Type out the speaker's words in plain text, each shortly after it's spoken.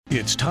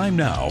It's time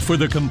now for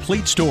The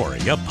Complete Story,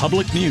 a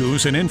public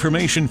news and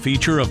information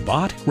feature of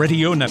Bott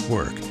Radio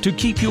Network to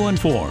keep you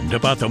informed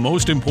about the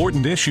most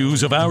important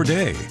issues of our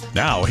day.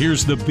 Now,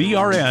 here's the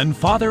BRN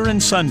father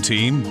and son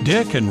team,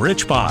 Dick and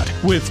Rich Bott,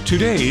 with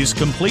today's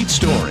Complete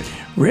Story.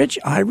 Rich,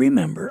 I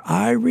remember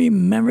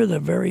the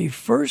very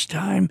first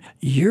time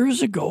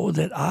years ago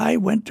that I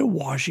went to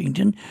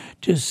Washington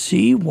to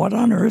see what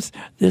on earth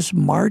this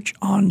March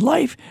on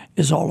Life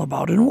is all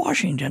about in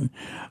Washington.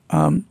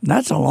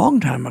 That's a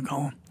long time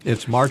ago.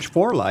 It's March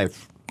for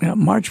Life. Yeah,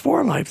 March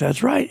for Life,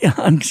 that's right.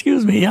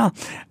 Excuse me, yeah,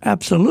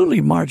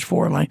 absolutely March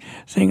for Life.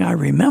 Thing I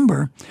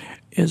remember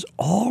is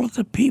all of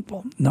the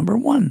people, number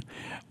one,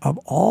 of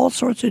all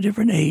sorts of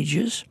different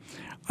ages.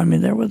 I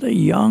mean, there were the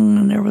young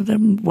and there were the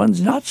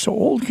ones not so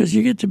old because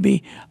you get to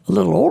be a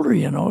little older,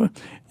 you know.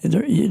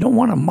 You don't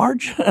want to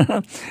march.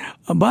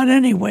 But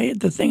anyway,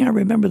 the thing I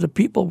remember, the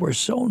people were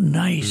so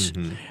nice.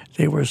 Mm-hmm.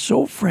 They were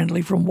so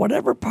friendly from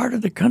whatever part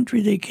of the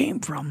country they came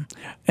from.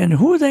 And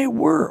who they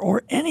were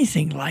or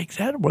anything like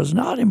that was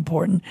not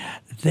important.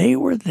 They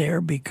were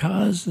there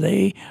because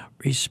they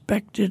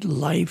respected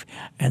life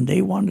and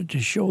they wanted to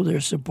show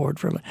their support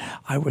for life.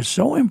 I was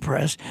so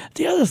impressed.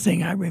 The other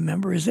thing I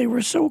remember is they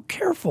were so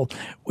careful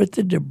with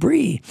the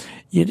debris.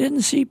 You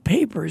didn't see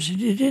papers.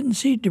 You didn't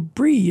see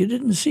debris. You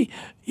didn't see...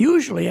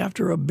 Usually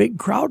after a big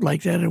crowd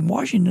like that in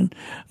Washington,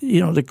 you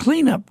know, the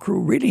cleanup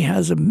crew really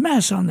has a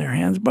mess on their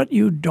hands, but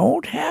you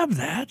don't have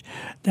that.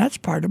 That's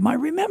part of my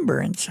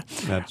remembrance.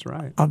 That's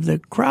right. Of the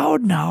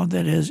crowd now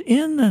that is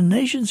in the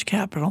nation's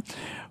capital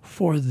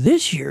for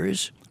this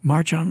year's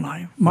March on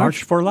Life.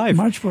 March for Life.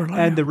 March for Life.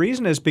 And the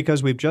reason is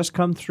because we've just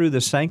come through the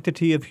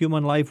Sanctity of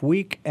Human Life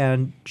Week,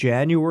 and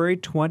January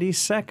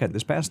 22nd,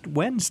 this past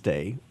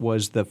Wednesday,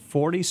 was the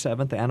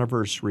 47th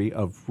anniversary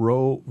of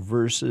Roe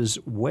versus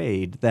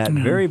Wade, that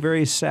very,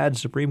 very sad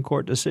Supreme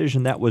Court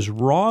decision that was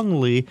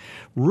wrongly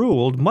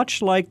ruled,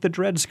 much like the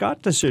Dred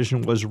Scott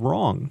decision was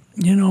wrong.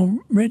 You know,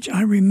 Rich,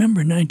 I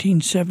remember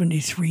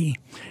 1973,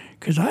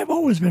 because I've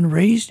always been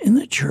raised in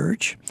the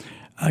church.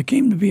 I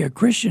came to be a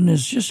Christian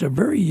as just a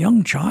very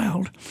young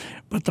child,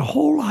 but the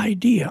whole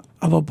idea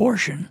of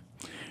abortion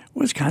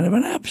was kind of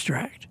an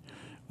abstract.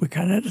 We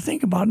kind of had to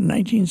think about it in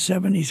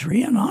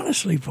 1973, and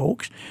honestly,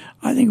 folks,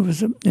 I think it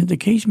was the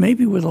case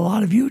maybe with a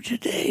lot of you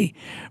today.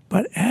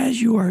 But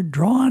as you are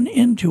drawn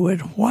into it,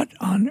 what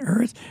on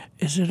earth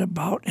is it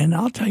about? And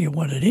I'll tell you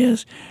what it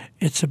is.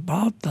 It's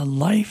about the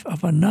life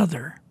of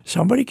another.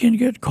 Somebody can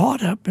get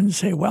caught up and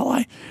say, well,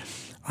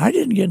 I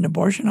didn't get an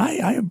abortion.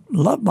 I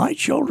love my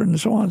children and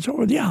so on and so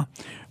forth. Yeah,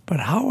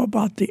 but how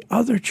about the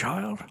other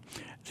child?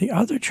 The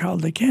other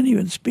child, they can't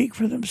even speak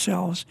for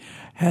themselves,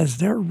 has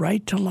their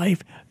right to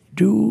life.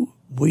 Do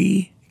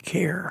we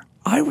care?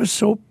 I was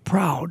so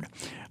proud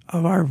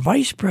of our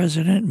Vice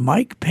President,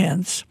 Mike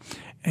Pence,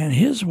 and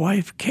his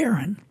wife,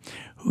 Karen,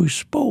 who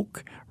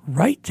spoke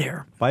right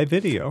there. By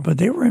video. But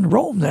they were in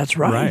Rome, that's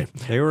right. Right.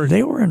 They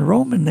were in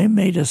Rome, and they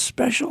made a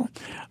special...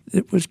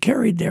 It was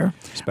carried there.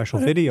 Special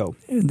video.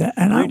 And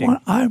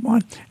I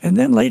want, and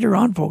then later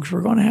on, folks,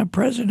 we're going to have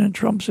President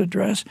Trump's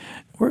address.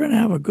 We're going to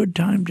have a good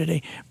time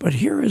today. But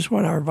here is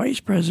what our Vice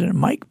President,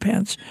 Mike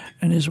Pence,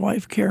 and his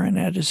wife, Karen,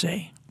 had to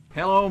say.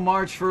 Hello,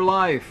 March for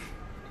Life.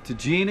 To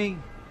Jeannie,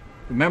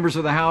 the members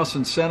of the House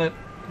and Senate,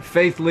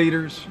 faith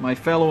leaders, my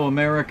fellow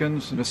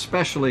Americans, and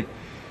especially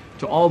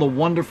to all the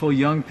wonderful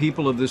young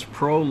people of this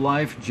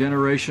pro-life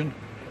generation,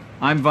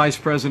 I'm Vice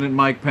President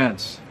Mike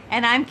Pence.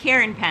 And I'm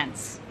Karen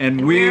Pence.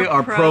 And we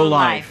are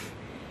pro-life.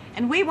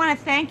 And we want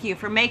to thank you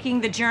for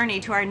making the journey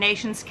to our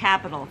nation's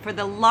capital for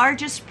the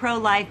largest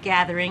pro-life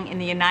gathering in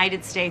the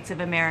United States of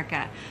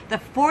America, the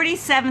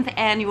 47th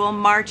annual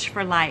March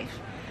for Life.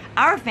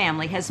 Our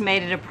family has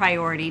made it a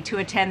priority to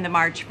attend the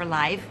March for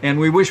Life. And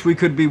we wish we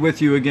could be with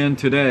you again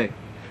today.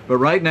 But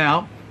right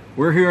now,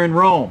 we're here in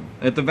Rome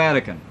at the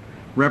Vatican,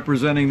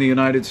 representing the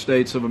United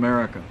States of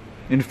America.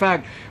 In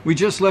fact, we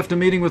just left a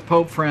meeting with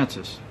Pope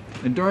Francis.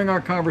 And during our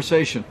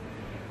conversation,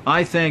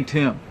 I thanked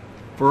him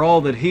for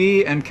all that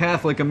he and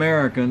Catholic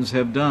Americans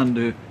have done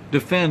to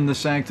defend the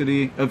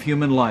sanctity of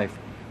human life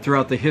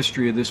throughout the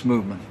history of this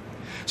movement.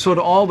 So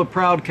to all the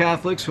proud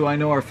Catholics who I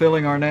know are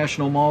filling our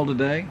National Mall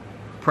today,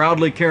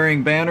 proudly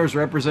carrying banners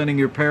representing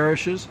your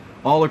parishes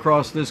all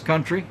across this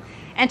country,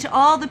 and to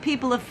all the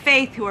people of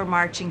faith who are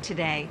marching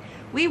today,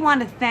 we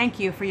want to thank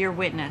you for your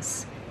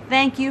witness,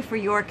 thank you for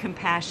your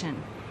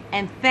compassion,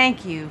 and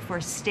thank you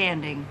for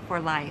standing for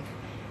life.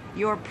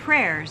 Your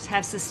prayers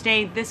have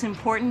sustained this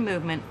important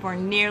movement for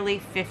nearly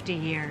 50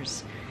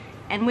 years,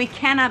 and we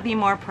cannot be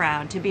more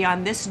proud to be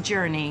on this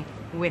journey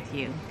with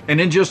you.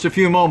 And in just a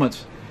few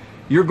moments,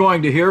 you're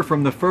going to hear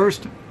from the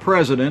first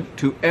president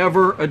to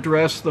ever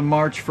address the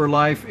March for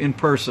Life in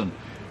person,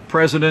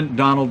 President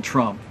Donald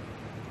Trump.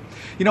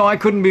 You know, I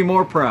couldn't be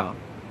more proud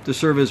to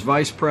serve as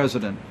vice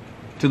president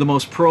to the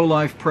most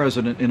pro-life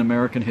president in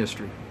American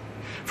history.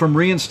 From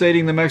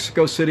reinstating the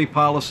Mexico City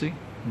policy,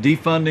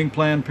 defunding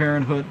Planned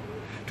Parenthood,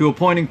 to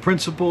appointing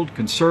principled,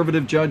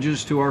 conservative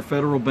judges to our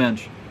federal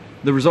bench,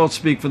 the results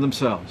speak for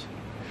themselves.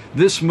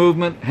 This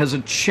movement has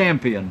a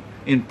champion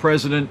in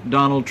President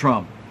Donald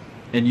Trump.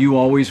 and you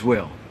always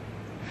will.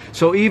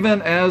 So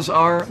even as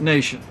our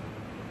nation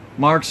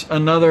marks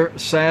another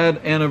sad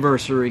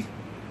anniversary,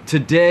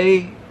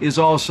 today is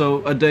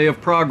also a day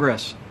of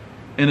progress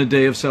and a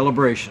day of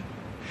celebration.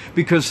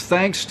 Because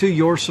thanks to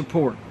your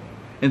support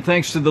and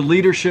thanks to the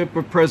leadership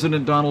of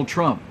President Donald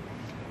Trump,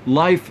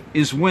 life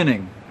is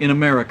winning in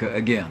America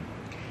again.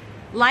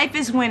 Life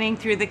is winning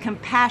through the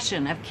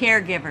compassion of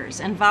caregivers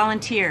and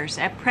volunteers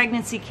at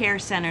pregnancy care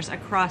centers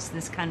across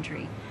this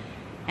country.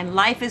 And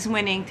life is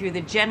winning through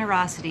the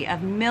generosity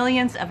of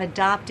millions of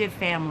adoptive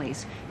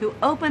families who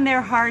open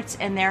their hearts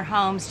and their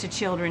homes to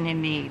children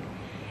in need.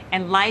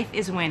 And life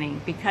is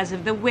winning because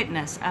of the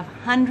witness of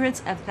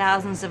hundreds of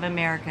thousands of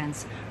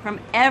Americans from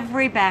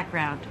every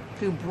background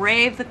who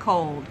brave the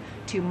cold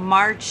to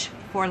march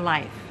for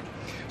life.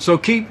 So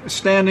keep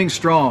standing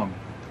strong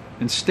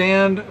and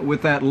stand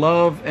with that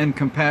love and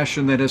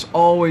compassion that has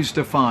always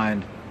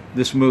defined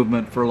this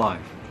movement for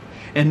life.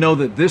 And know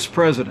that this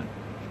president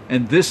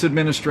and this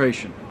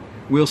administration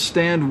will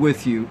stand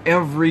with you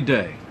every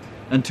day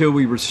until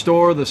we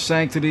restore the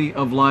sanctity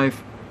of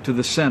life to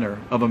the center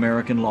of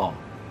American law.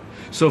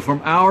 So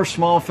from our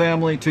small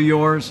family to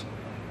yours,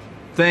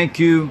 thank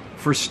you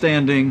for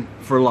standing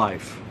for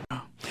life.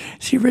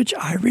 See, Rich,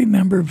 I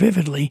remember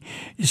vividly,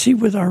 you see,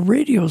 with our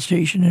radio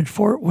station in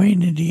Fort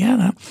Wayne,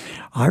 Indiana,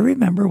 I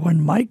remember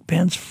when Mike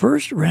Pence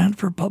first ran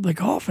for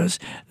public office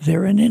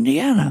there in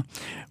Indiana.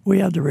 We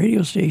had the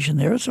radio station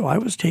there, so I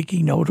was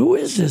taking note, who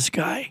is this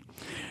guy?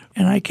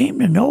 And I came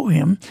to know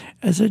him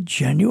as a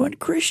genuine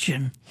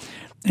Christian,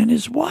 and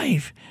his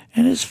wife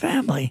and his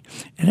family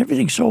and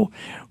everything. So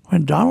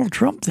when Donald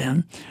Trump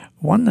then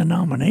won the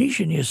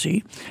nomination, you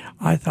see,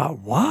 I thought,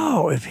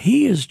 wow, if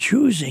he is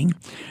choosing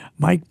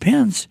Mike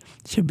Pence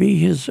to be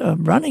his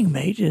running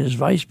mate, his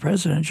vice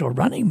presidential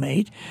running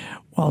mate,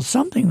 well,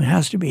 something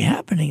has to be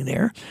happening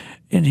there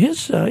in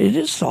his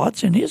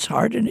thoughts, in his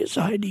heart, and his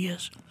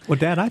ideas. Well,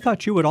 Dad, I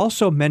thought you would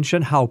also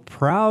mention how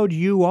proud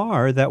you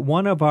are that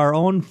one of our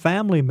own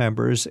family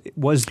members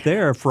was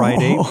there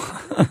Friday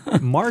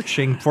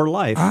marching for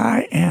life.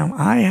 I am.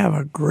 I have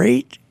a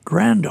great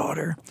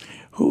granddaughter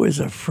who is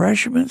a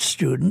freshman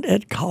student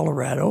at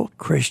Colorado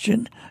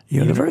Christian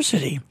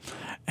University.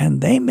 And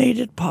they made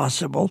it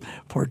possible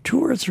for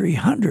 200 or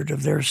 300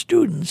 of their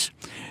students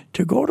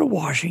to go to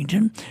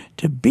Washington,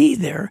 to be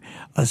there,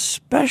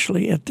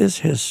 especially at this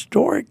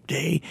historic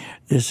day,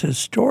 this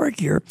historic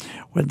year,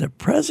 when the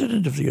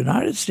President of the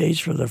United States,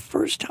 for the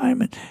first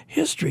time in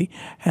history,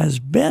 has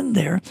been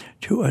there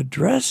to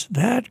address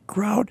that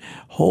crowd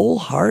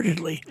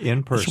wholeheartedly.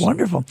 In person. It's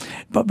wonderful.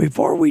 But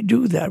before we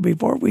do that,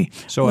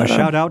 So a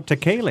shout out to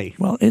Kaylee.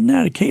 Well, isn't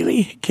that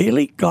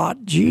Kaylee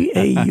Gott,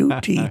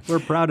 G-A-U-T. We're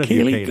proud of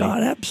you, Kaylee.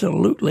 Gott,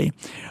 absolutely.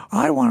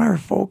 I want our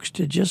folks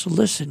to just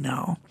listen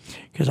now,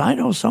 because I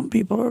know some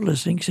people are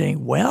listening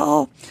saying,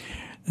 well,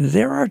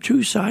 there are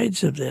two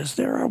sides of this.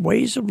 There are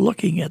ways of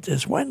looking at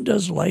this. When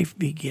does life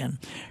begin?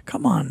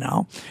 Come on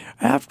now.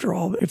 After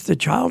all, if the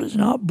child is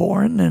not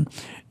born, then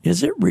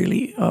is it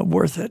really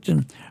worth it?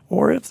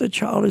 Or if the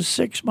child is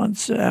 6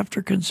 months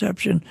after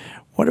conception,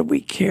 what do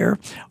we care?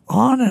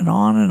 On and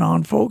on and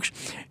on, folks.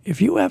 If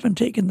you haven't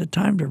taken the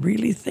time to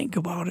really think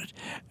about it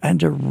and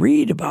to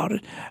read about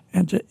it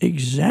and to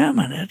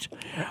examine it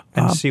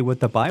and see what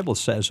the Bible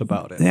says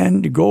about it,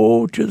 then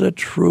go to the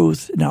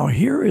truth. Now,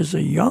 here is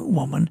a young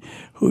woman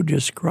who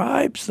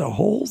describes the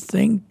whole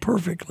thing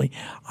perfectly.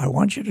 I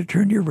want you to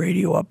turn your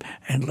radio up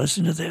and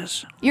listen to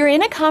this. You're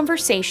in a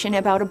conversation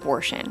about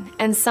abortion,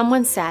 and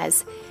someone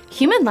says,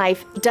 human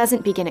life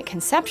doesn't begin at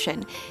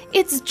conception.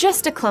 It's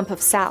just a clump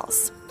of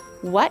cells.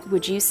 What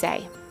would you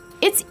say?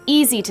 It's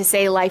easy to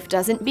say life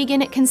doesn't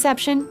begin at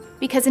conception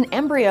because an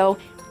embryo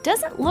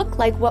doesn't look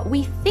like what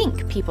we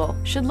think people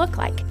should look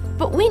like.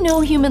 But we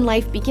know human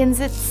life begins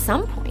at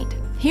some point.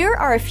 Here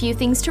are a few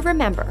things to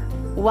remember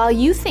while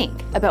you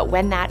think about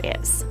when that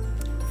is.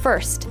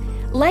 First,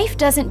 life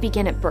doesn't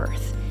begin at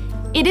birth.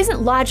 It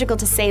isn't logical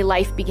to say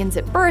life begins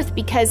at birth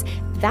because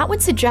that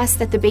would suggest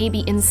that the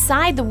baby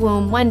inside the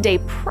womb one day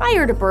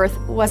prior to birth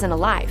wasn't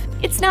alive.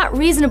 It's not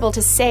reasonable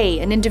to say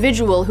an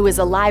individual who is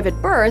alive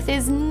at birth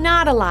is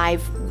not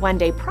alive one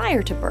day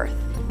prior to birth.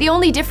 The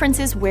only difference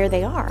is where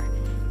they are.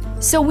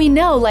 So we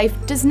know life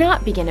does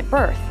not begin at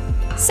birth.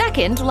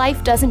 Second,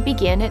 life doesn't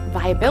begin at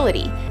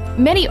viability.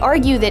 Many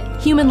argue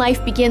that human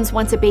life begins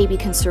once a baby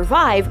can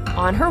survive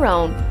on her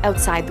own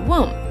outside the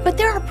womb. But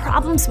there are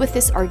problems with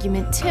this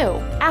argument too.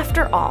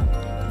 After all,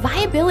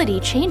 viability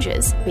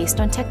changes based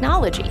on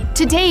technology.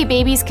 Today,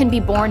 babies can be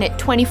born at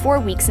 24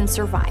 weeks and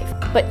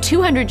survive. But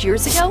 200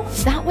 years ago,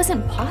 that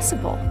wasn't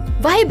possible.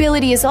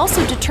 Viability is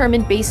also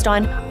determined based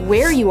on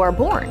where you are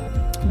born.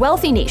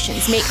 Wealthy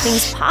nations make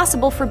things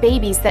possible for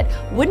babies that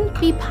wouldn't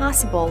be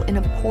possible in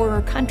a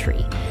poorer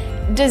country.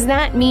 Does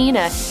that mean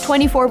a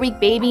 24-week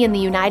baby in the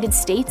United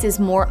States is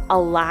more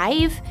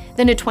alive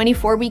than a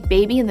 24-week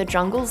baby in the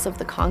jungles of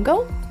the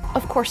Congo?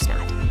 Of course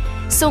not.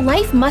 So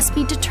life must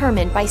be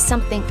determined by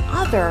something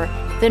other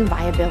than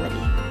viability.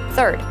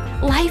 Third,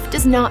 life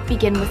does not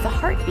begin with the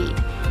heartbeat.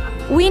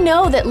 We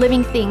know that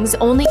living things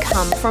only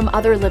come from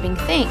other living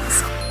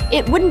things.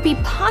 It wouldn't be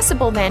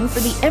possible then for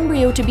the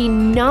embryo to be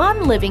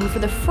non-living for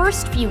the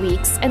first few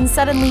weeks and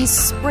suddenly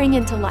spring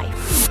into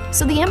life.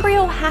 So the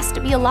embryo has to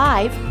be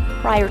alive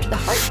prior to the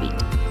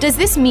heartbeat. Does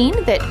this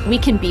mean that we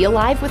can be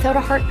alive without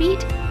a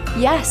heartbeat?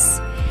 Yes.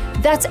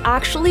 That's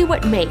actually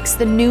what makes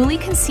the newly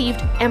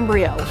conceived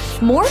embryo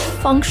more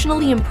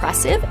functionally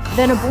impressive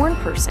than a born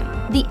person.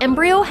 The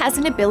embryo has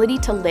an ability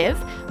to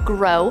live,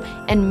 grow,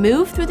 and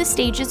move through the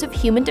stages of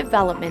human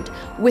development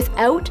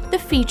without the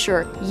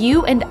feature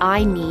you and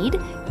I need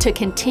to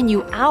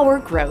continue our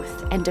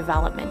growth and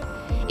development.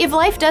 If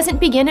life doesn't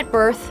begin at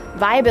birth,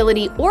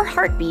 viability, or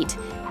heartbeat,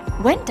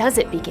 when does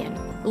it begin?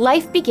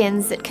 Life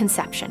begins at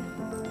conception,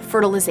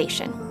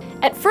 fertilization.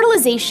 At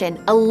fertilization,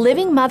 a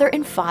living mother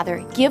and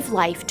father give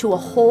life to a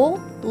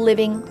whole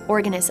living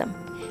organism,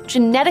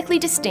 genetically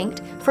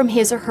distinct from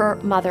his or her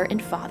mother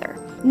and father.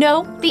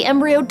 No, the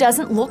embryo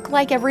doesn't look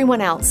like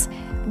everyone else,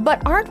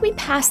 but aren't we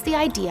past the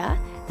idea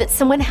that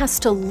someone has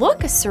to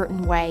look a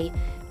certain way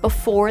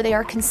before they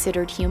are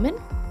considered human?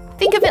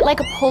 Think of it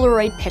like a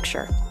Polaroid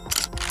picture.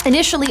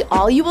 Initially,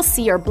 all you will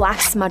see are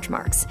black smudge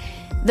marks.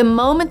 The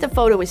moment the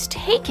photo is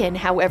taken,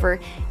 however,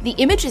 the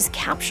image is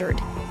captured.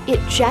 It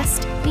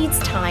just needs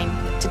time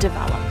to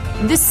develop.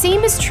 The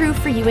same is true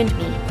for you and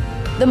me.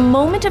 The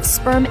moment of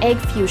sperm-egg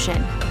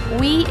fusion,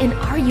 we, in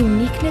our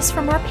uniqueness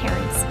from our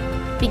parents,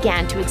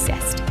 began to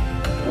exist.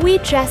 We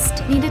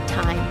just needed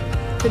time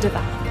to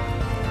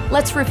develop.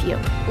 Let's review.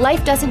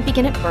 Life doesn't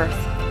begin at birth,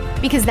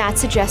 because that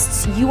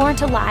suggests you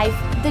aren't alive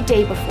the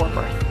day before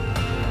birth.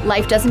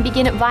 Life doesn't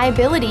begin at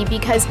viability,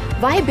 because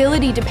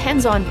viability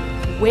depends on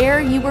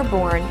where you were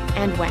born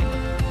and when.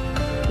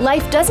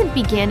 Life doesn't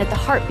begin at the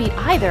heartbeat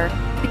either,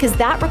 because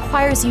that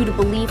requires you to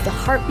believe the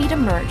heartbeat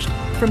emerged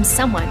from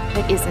someone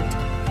that isn't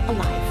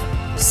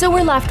alive. So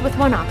we're left with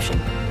one option.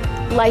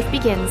 Life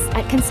begins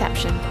at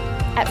conception,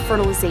 at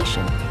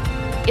fertilization.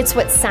 It's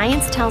what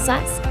science tells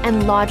us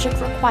and logic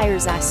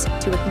requires us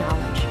to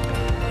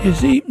acknowledge. You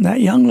see,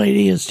 that young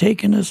lady has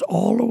taken us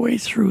all the way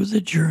through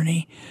the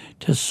journey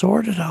to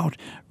sort it out.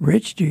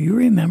 Rich, do you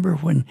remember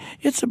when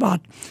it's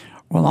about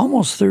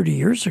almost 30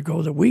 years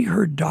ago that we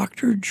heard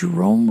Dr.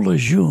 Jerome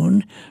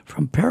Lejeune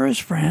from Paris,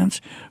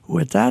 France, who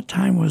at that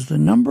time was the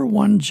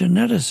 #1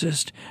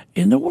 geneticist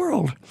in the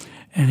world.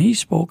 And he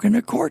spoke in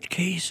a court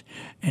case,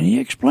 and he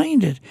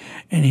explained it.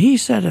 And he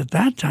said at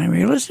that time,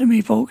 you listen to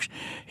me, folks,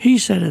 he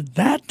said at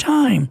that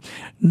time,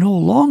 no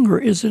longer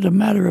is it a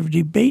matter of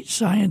debate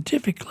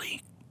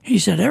scientifically. He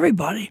said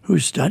everybody who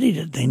studied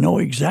it, they know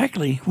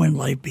exactly when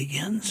life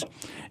begins.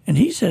 And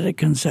he said at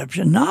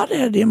conception, not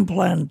at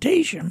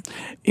implantation.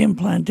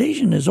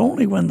 Implantation is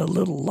only when the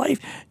little life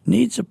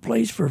needs a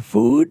place for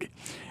food,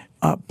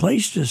 a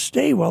place to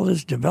stay while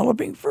it's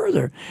developing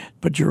further.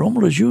 But Jerome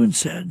Lejeune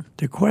said,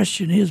 the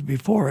question is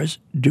before us,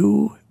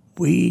 do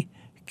we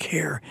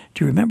care?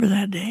 Do you remember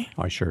that day?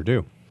 I sure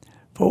do.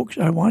 Folks,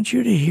 I want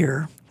you to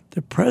hear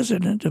the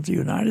President of the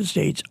United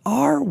States.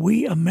 Are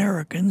we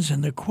Americans?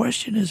 And the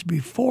question is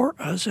before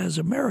us as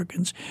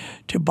Americans.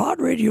 To Bott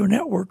Radio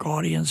Network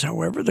audience,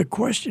 however, the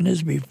question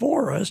is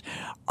before us,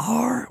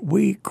 are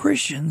we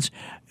Christians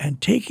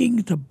and taking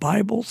the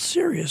Bible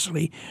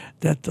seriously,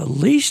 that the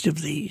least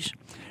of these,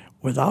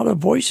 without a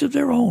voice of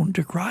their own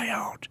to cry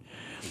out,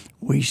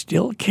 we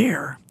still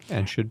care.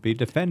 And should be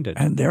defended.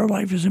 And their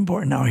life is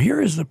important. Now, here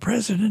is the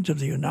President of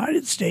the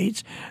United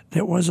States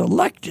that was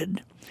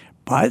elected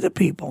by the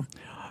people,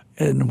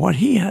 and what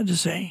he had to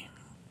say.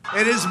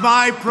 It is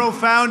my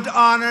profound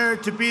honor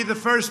to be the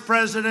first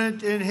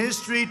president in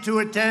history to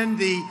attend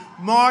the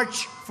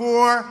March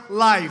for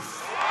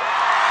Life.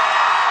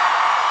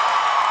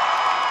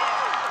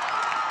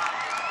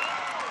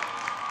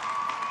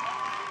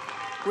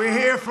 We're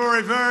here for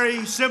a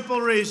very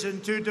simple reason,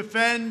 to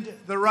defend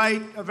the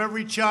right of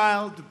every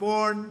child,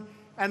 born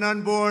and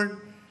unborn,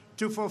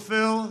 to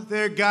fulfill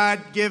their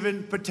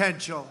God-given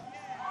potential.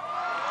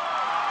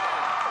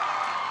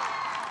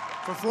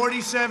 For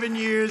 47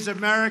 years,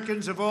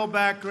 Americans of all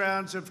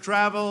backgrounds have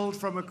traveled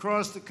from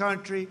across the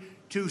country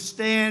to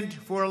stand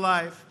for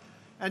life.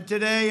 And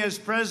today, as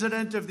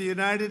President of the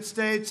United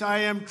States, I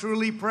am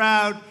truly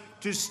proud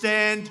to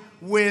stand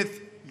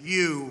with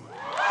you.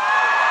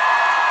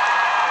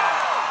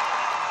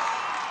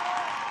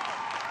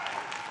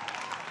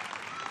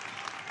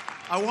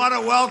 I want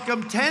to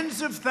welcome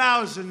tens of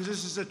thousands,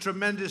 this is a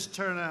tremendous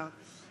turnout,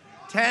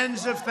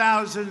 tens of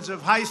thousands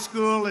of high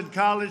school and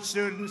college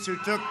students who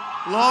took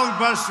long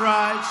bus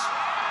rides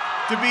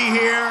to be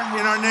here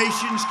in our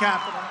nation's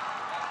capital.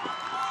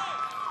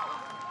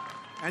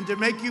 And to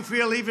make you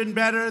feel even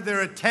better, there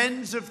are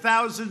tens of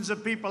thousands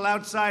of people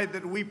outside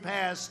that we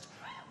passed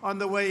on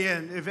the way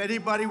in. If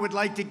anybody would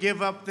like to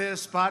give up their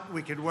spot,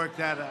 we can work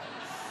that out.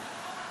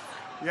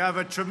 You have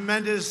a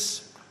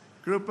tremendous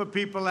group of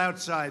people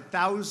outside,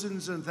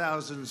 thousands and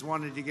thousands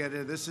wanting to get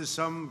in. This is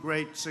some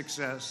great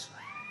success.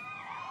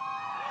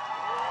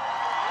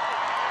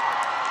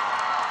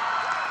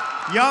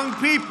 Young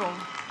people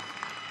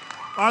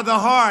are the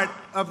heart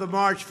of the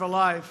March for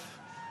Life,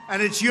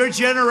 and it's your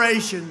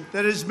generation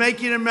that is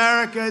making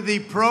America the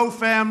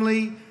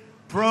pro-family,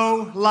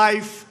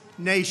 pro-life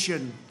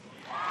nation.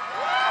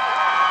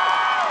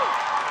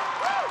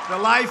 The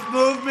Life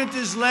movement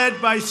is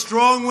led by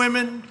strong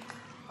women,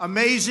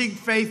 amazing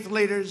faith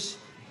leaders,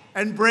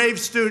 and brave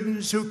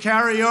students who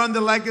carry on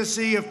the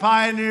legacy of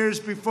pioneers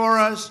before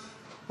us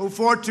who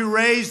fought to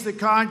raise the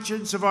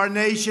conscience of our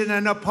nation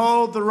and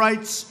uphold the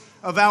rights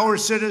of our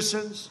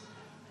citizens.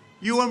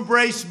 You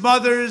embrace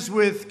mothers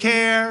with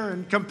care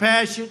and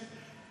compassion.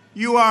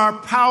 You are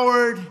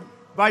powered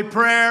by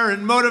prayer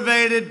and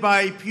motivated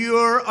by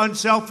pure,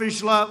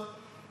 unselfish love.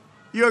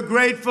 You're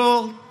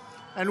grateful,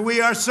 and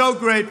we are so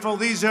grateful.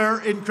 These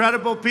are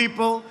incredible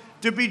people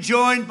to be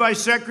joined by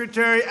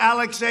Secretary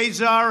Alex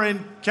Azar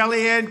and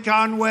Kellyanne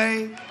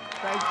Conway.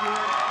 Thank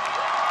you.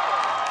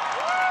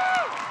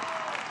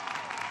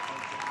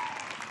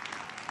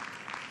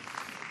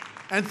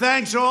 And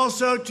thanks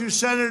also to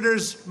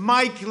Senators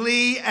Mike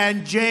Lee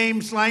and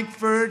James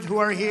Lankford, who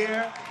are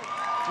here.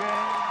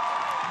 James,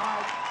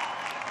 Mike.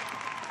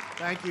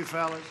 Thank you,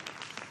 fellas.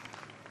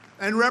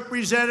 And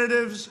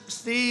Representatives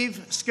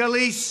Steve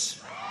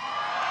Scalise,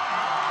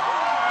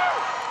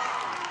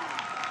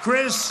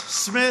 Chris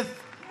Smith,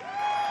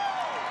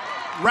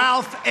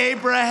 Ralph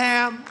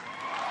Abraham,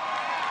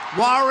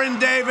 Warren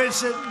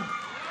Davidson,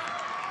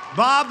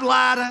 Bob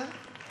Latta,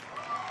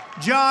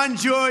 John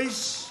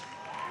Joyce,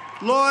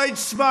 Lloyd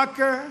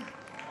Smucker,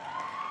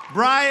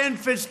 Brian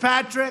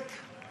Fitzpatrick,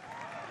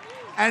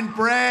 and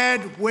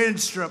Brad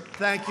Winstrup.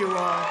 Thank you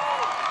all.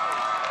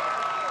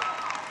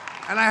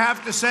 And I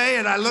have to say,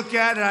 and I look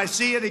at it, I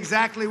see it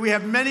exactly. We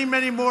have many,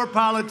 many more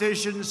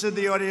politicians in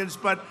the audience,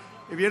 but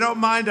if you don't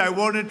mind, I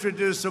won't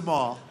introduce them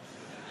all.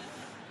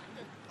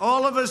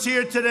 All of us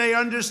here today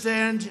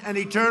understand an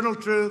eternal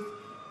truth.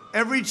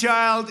 Every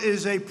child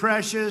is a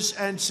precious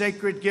and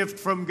sacred gift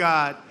from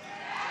God.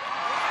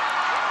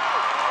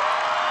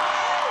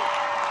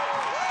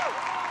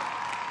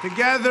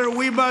 Together,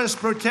 we must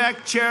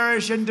protect,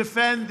 cherish, and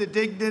defend the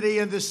dignity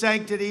and the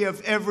sanctity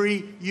of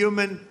every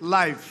human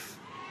life.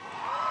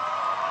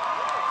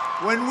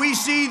 When we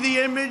see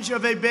the image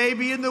of a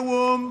baby in the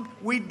womb,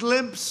 we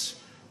glimpse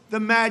the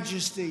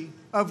majesty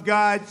of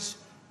God's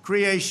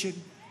creation.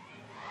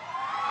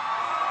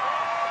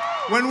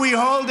 When we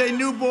hold a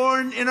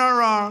newborn in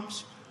our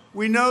arms,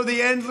 we know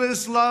the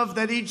endless love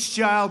that each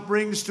child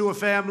brings to a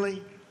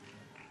family.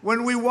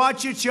 When we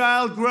watch a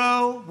child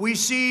grow, we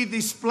see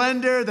the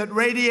splendor that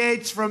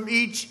radiates from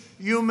each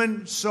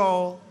human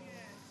soul.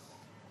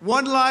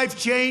 One life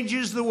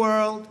changes the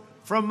world.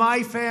 From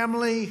my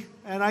family,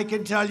 and I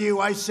can tell you,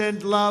 I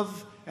send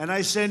love, and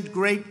I send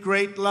great,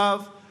 great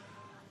love.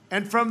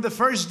 And from the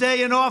first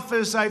day in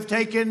office, I've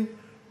taken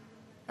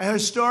a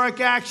historic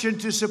action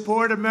to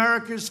support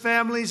America's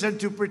families and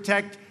to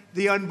protect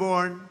the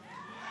unborn.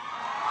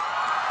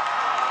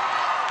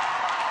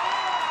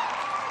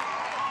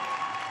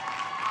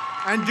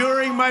 And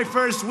during my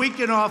first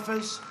week in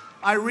office,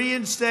 I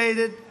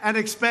reinstated and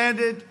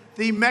expanded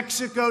the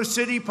Mexico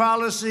City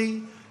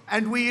policy,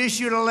 and we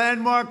issued a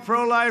landmark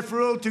pro-life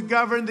rule to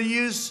govern the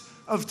use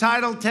of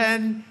Title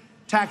X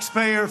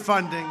taxpayer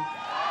funding.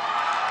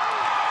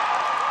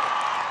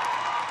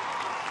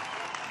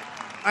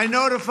 I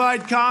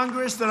notified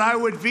Congress that I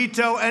would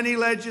veto any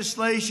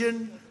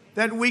legislation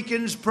that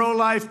weakens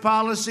pro-life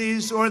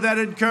policies or that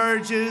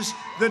encourages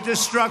the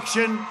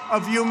destruction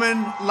of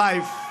human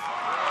life.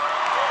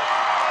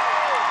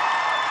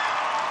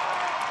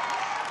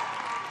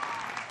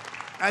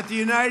 At the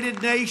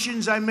United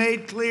Nations, I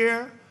made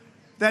clear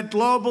that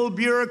global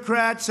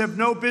bureaucrats have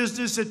no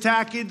business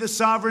attacking the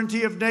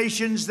sovereignty of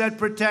nations that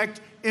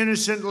protect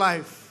innocent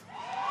life.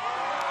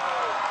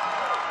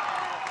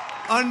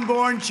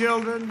 Unborn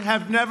children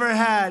have never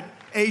had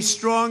a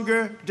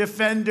stronger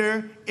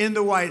defender in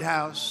the White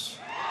House.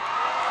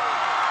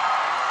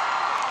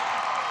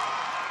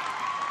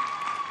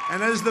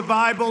 And as the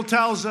Bible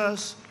tells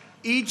us,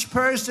 each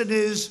person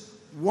is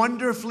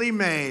wonderfully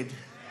made.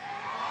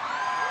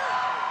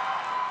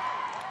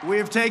 We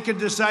have taken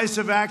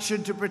decisive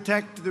action to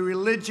protect the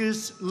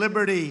religious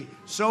liberty.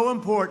 So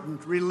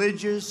important,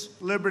 religious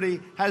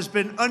liberty has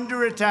been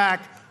under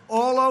attack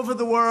all over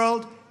the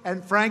world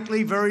and,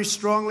 frankly, very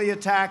strongly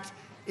attacked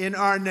in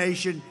our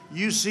nation.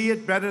 You see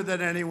it better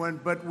than anyone,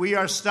 but we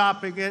are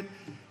stopping it,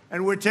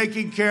 and we're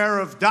taking care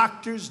of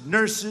doctors,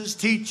 nurses,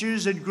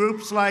 teachers, and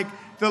groups like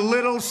the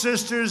Little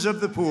Sisters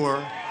of the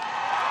Poor.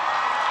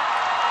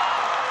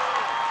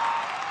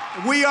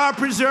 We are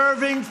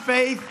preserving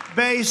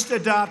faith-based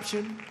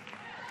adoption.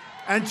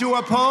 And to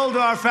uphold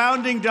our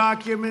founding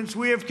documents,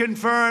 we have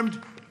confirmed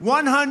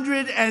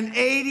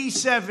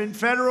 187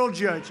 federal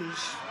judges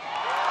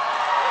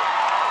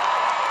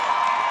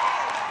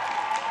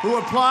who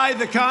apply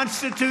the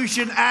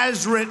Constitution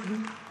as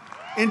written,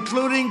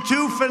 including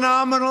 2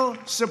 phenomenal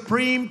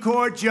Supreme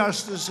Court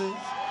justices,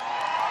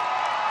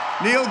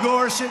 Neil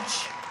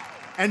Gorsuch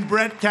and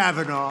Brett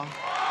Kavanaugh.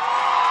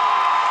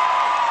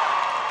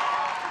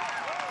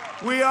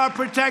 We are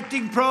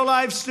protecting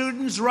pro-life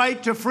students'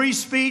 right to free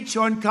speech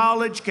on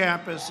college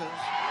campuses.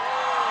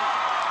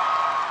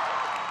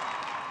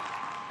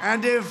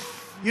 And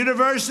if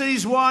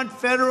universities want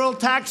federal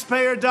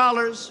taxpayer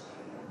dollars,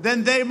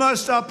 then they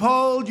must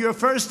uphold your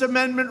First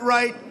Amendment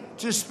right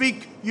to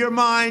speak your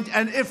mind.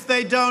 And if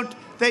they don't,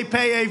 they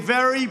pay a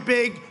very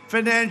big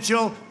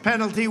financial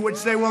penalty,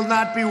 which they will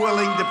not be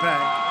willing to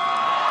pay.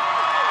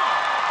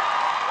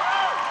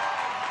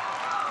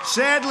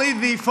 Sadly,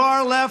 the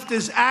far left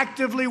is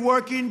actively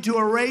working to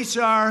erase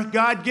our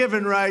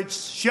God-given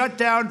rights, shut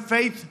down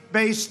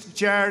faith-based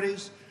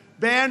charities,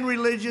 ban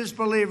religious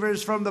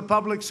believers from the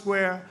public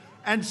square,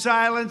 and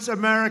silence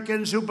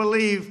Americans who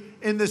believe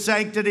in the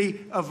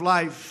sanctity of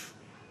life.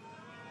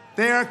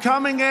 They are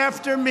coming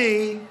after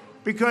me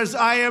because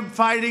I am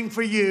fighting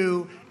for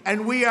you,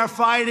 and we are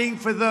fighting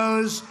for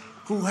those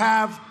who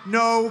have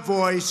no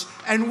voice,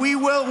 and we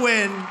will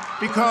win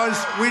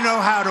because we know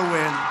how to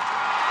win.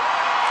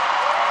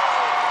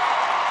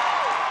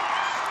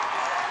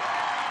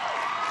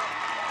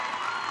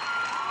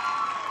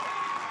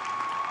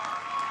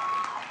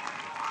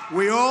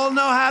 We all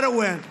know how to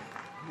win.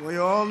 We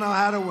all know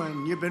how to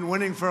win. You've been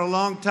winning for a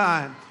long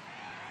time.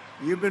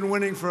 You've been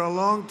winning for a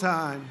long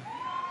time.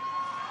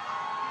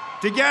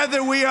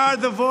 Together, we are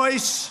the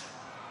voice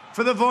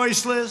for the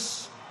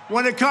voiceless.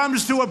 When it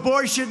comes to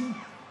abortion,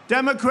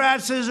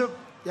 Democrats,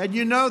 and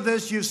you know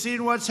this, you've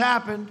seen what's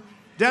happened.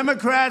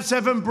 Democrats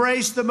have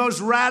embraced the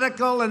most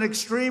radical and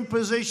extreme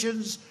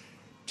positions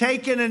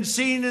taken and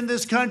seen in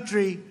this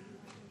country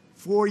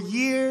for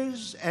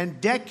years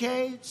and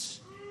decades.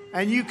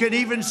 And you could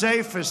even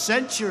say for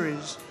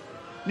centuries.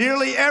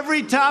 Nearly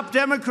every top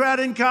Democrat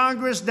in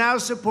Congress now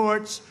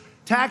supports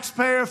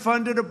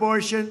taxpayer-funded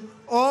abortion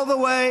all the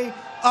way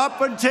up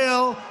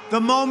until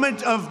the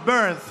moment of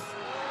birth.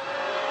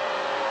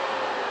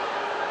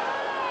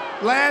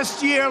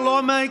 Last year,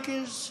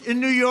 lawmakers in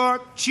New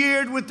York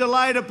cheered with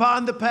delight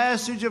upon the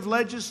passage of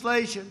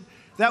legislation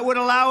that would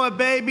allow a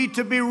baby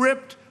to be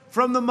ripped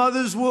from the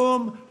mother's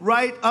womb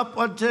right up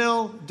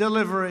until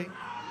delivery.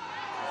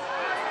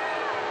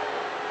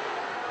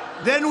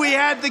 Then we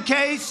had the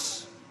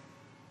case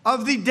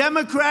of the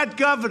Democrat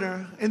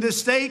governor in the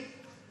state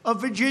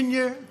of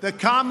Virginia, the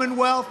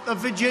Commonwealth of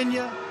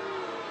Virginia.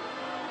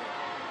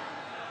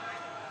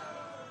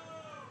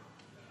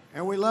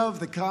 And we love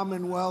the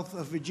Commonwealth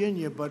of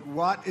Virginia, but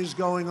what is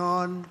going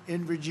on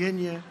in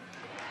Virginia?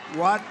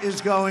 What is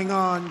going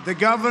on? The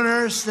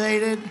governor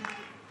stated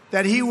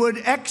that he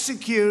would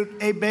execute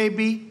a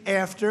baby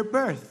after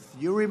birth.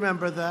 You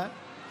remember that?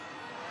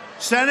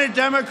 Senate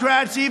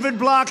Democrats even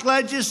blocked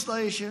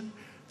legislation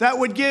that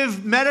would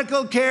give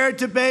medical care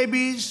to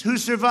babies who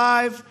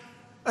survive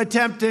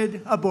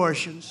attempted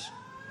abortions.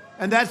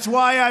 And that's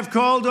why I've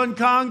called on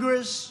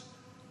Congress,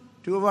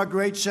 two of our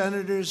great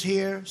senators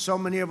here, so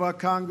many of our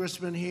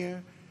congressmen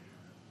here,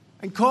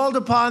 and called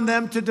upon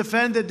them to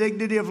defend the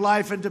dignity of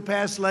life and to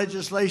pass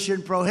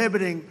legislation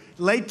prohibiting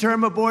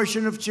late-term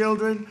abortion of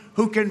children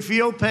who can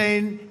feel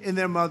pain in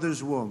their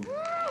mother's womb.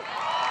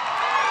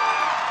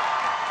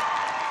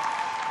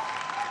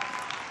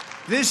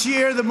 This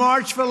year, the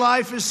March for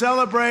Life is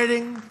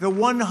celebrating the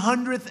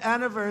 100th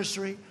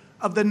anniversary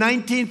of the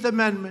 19th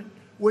Amendment,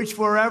 which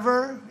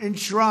forever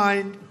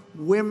enshrined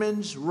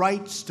women's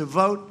rights to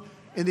vote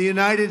in the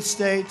United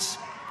States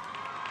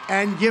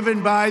and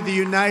given by the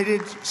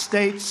United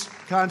States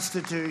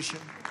Constitution.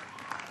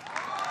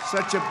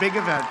 Such a big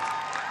event.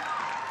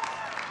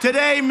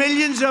 Today,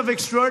 millions of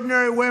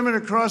extraordinary women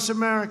across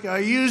America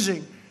are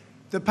using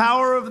the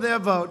power of their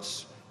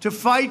votes to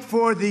fight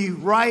for the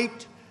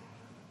right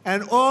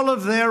and all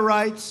of their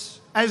rights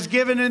as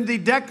given in the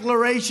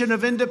Declaration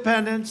of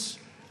Independence.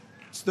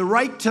 It's the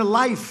right to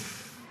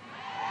life.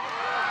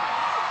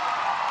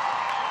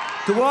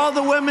 To all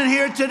the women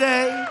here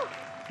today,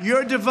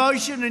 your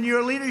devotion and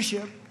your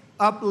leadership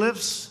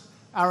uplifts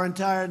our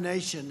entire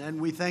nation,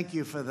 and we thank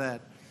you for that.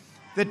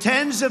 The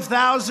tens of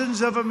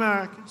thousands of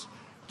Americans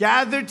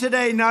gathered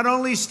today not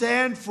only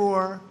stand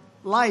for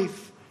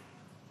life,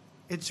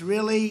 it's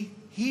really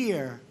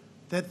here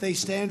that they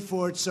stand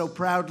for it so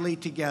proudly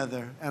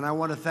together, and I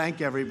want to thank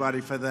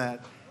everybody for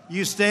that.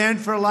 You stand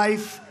for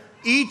life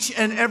each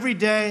and every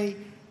day.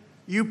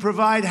 You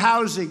provide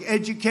housing,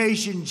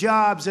 education,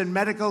 jobs, and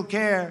medical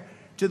care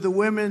to the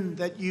women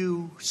that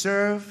you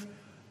serve.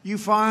 You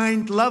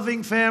find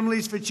loving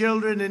families for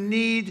children in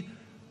need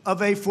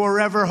of a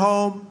forever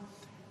home.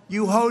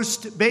 You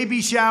host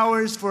baby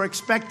showers for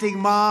expecting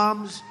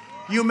moms.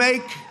 You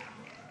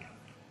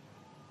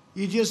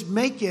just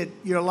make it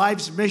your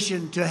life's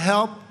mission to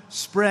help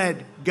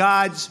spread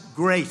God's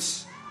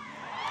grace.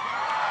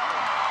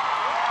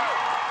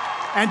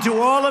 And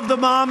to all of the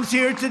moms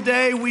here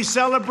today, we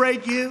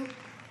celebrate you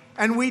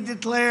and we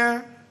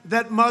declare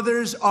that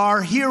mothers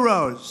are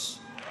heroes.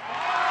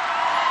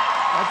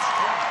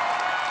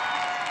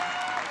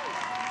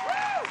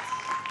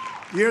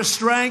 Your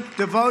strength,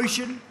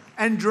 devotion,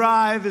 and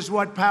drive is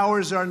what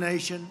powers our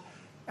nation.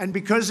 And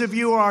because of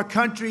you, our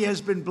country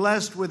has been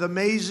blessed with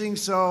amazing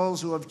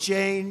souls who have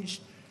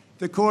changed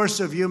the course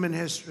of human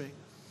history.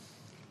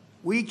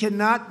 We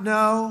cannot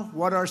know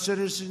what our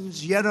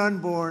citizens, yet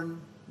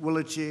unborn, will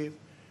achieve,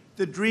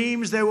 the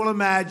dreams they will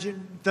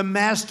imagine, the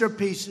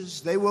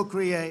masterpieces they will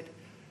create,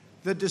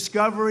 the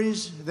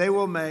discoveries they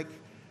will make.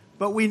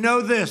 But we know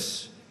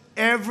this.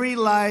 Every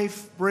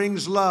life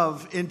brings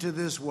love into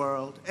this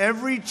world.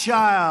 Every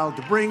child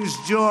brings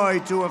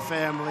joy to a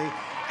family.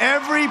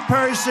 Every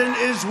person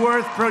is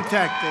worth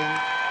protecting.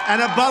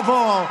 And above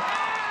all,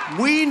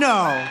 we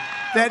know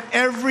that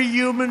every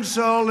human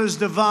soul is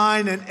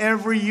divine and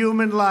every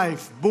human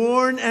life,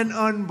 born and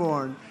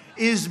unborn,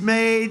 is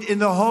made in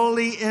the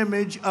holy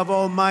image of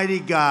Almighty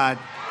God.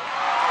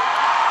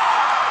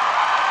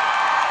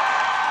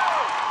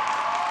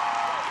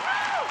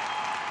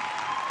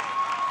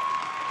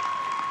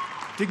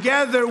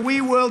 Together, we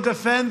will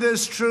defend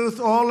this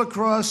truth all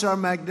across our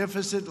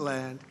magnificent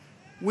land.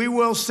 We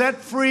will set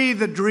free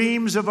the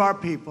dreams of our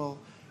people.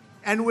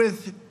 And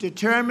with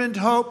determined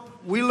hope,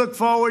 we look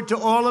forward to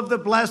all of the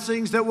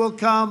blessings that will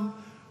come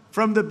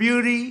from the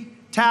beauty,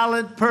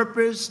 talent,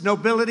 purpose,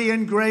 nobility,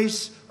 and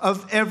grace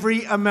of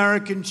every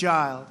American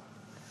child.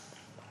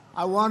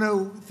 I want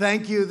to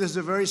thank you. This is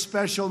a very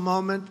special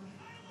moment.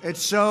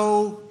 It's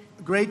so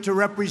great to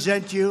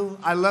represent you.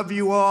 I love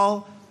you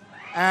all.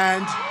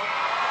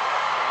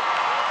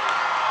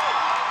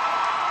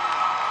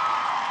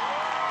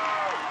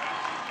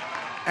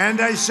 And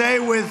I say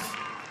with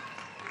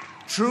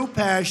true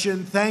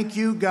passion, thank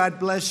you, God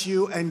bless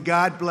you, and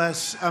God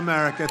bless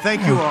America.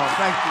 Thank you all.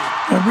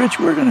 Thank you. Rich,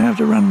 we're going to have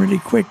to run really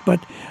quick,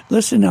 but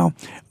listen now.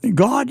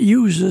 God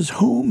uses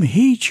whom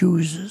he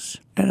chooses,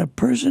 and a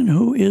person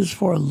who is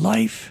for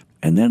life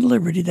and then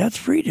liberty, that's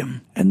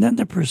freedom, and then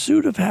the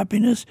pursuit of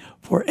happiness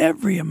for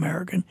every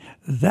American,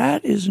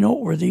 that is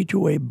noteworthy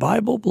to a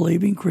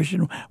Bible-believing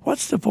Christian.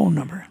 What's the phone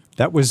number?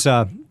 That was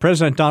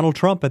President Donald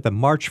Trump at the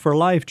March for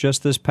Life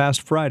just this past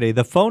Friday.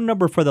 The phone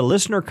number for the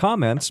listener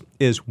comments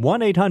is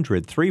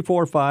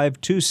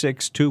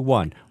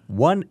 1-800-345-2621.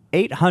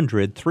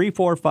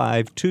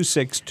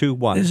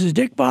 1-800-345-2621. This is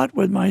Dick Bott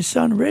with my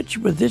son Rich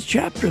with this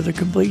chapter of The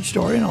Complete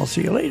Story, and I'll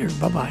see you later.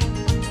 Bye-bye.